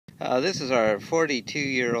This is our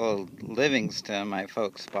 42-year-old Livingston my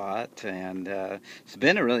folks bought, and it's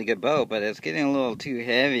been a really good boat, but it's getting a little too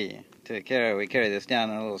heavy to carry. We carry this down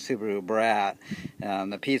in a little Subaru Brat.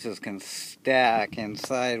 The pieces can stack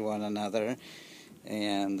inside one another,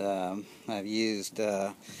 and I've used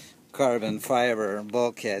carbon fiber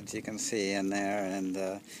bulkheads you can see in there, and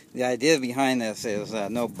the idea behind this is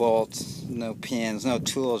no bolts, no pins, no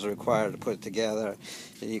tools required to put it together.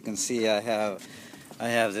 You can see I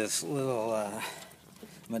have this little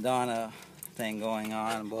Madonna thing going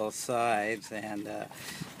on both sides, and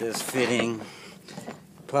this fitting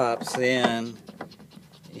pops in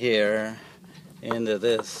here into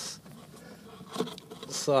this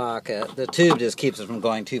socket. The tube just keeps it from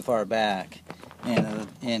going too far back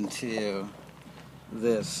into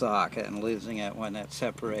this socket and losing it when it's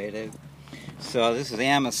separated. So this is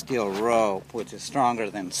Amasteel rope, which is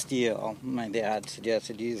stronger than steel. My dad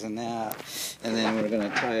suggested using that, and then we're going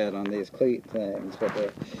to tie it on these cleat things. But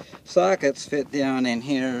the sockets fit down in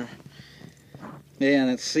here,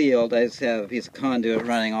 and it's sealed. I just have a piece of conduit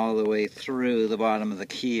running all the way through the bottom of the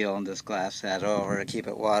keel and just glass that over to keep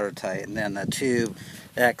it watertight. And then the tube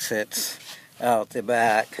exits out the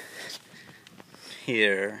back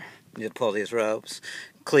here. You pull these ropes,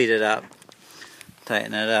 cleat it up,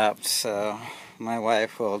 tighten it up. So my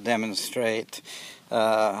wife will demonstrate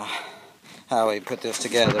how we put this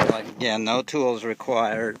together. Like, again, no tools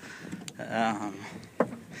required.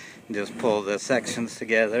 Just pull the sections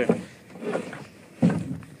together,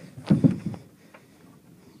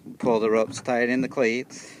 pull the ropes tight in the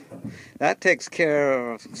cleats. That takes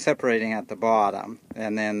care of separating at the bottom,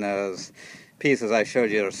 and then those pieces I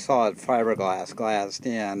showed you are solid fiberglass glassed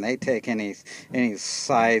in. They take any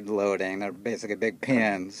side loading. They're basically big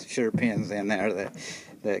pins, sure pins in there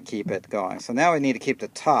that keep it going. So now we need to keep the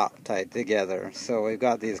top tight together. So we've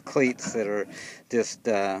got these cleats that are just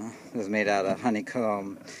is made out of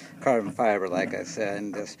honeycomb carbon fiber, like I said,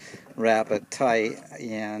 and just wrap it tight.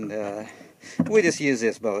 And we just use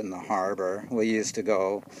this boat in the harbor. We used to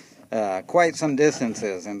go quite some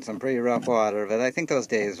distances in some pretty rough water, but I think those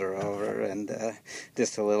days are over, and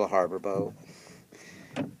just a little harbor boat.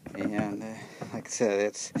 And like I said,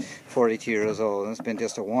 it's 42 years old, and it's been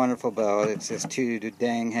just a wonderful boat. It's just too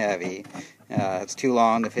dang heavy. It's too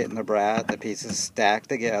long to fit in the Brat. The pieces stack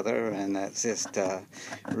together, and it's just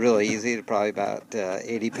really easy. Probably about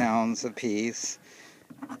 80 pounds a piece.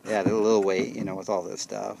 Added a little weight, with all this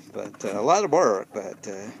stuff, but a lot of work. But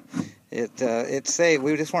it's safe.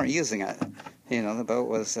 We just weren't using it. The boat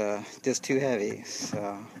was just too heavy.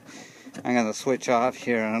 So I'm going to switch off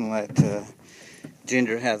here and let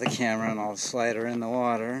Ginger have the camera, and I'll slide her in the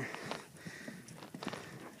water.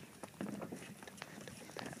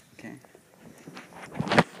 Okay.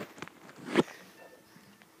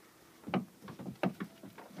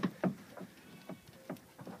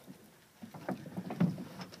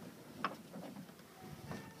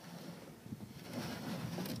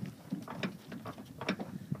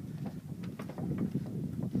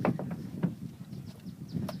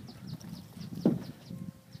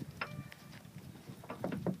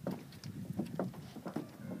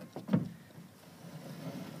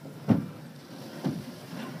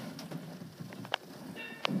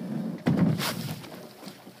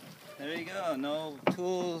 There you go. No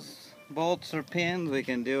tools, bolts, or pins. We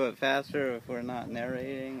can do it faster if we're not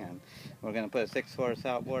narrating. And we're going to put a 6-horse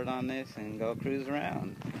outboard on this and go cruise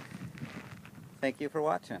around. Thank you for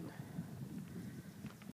watching.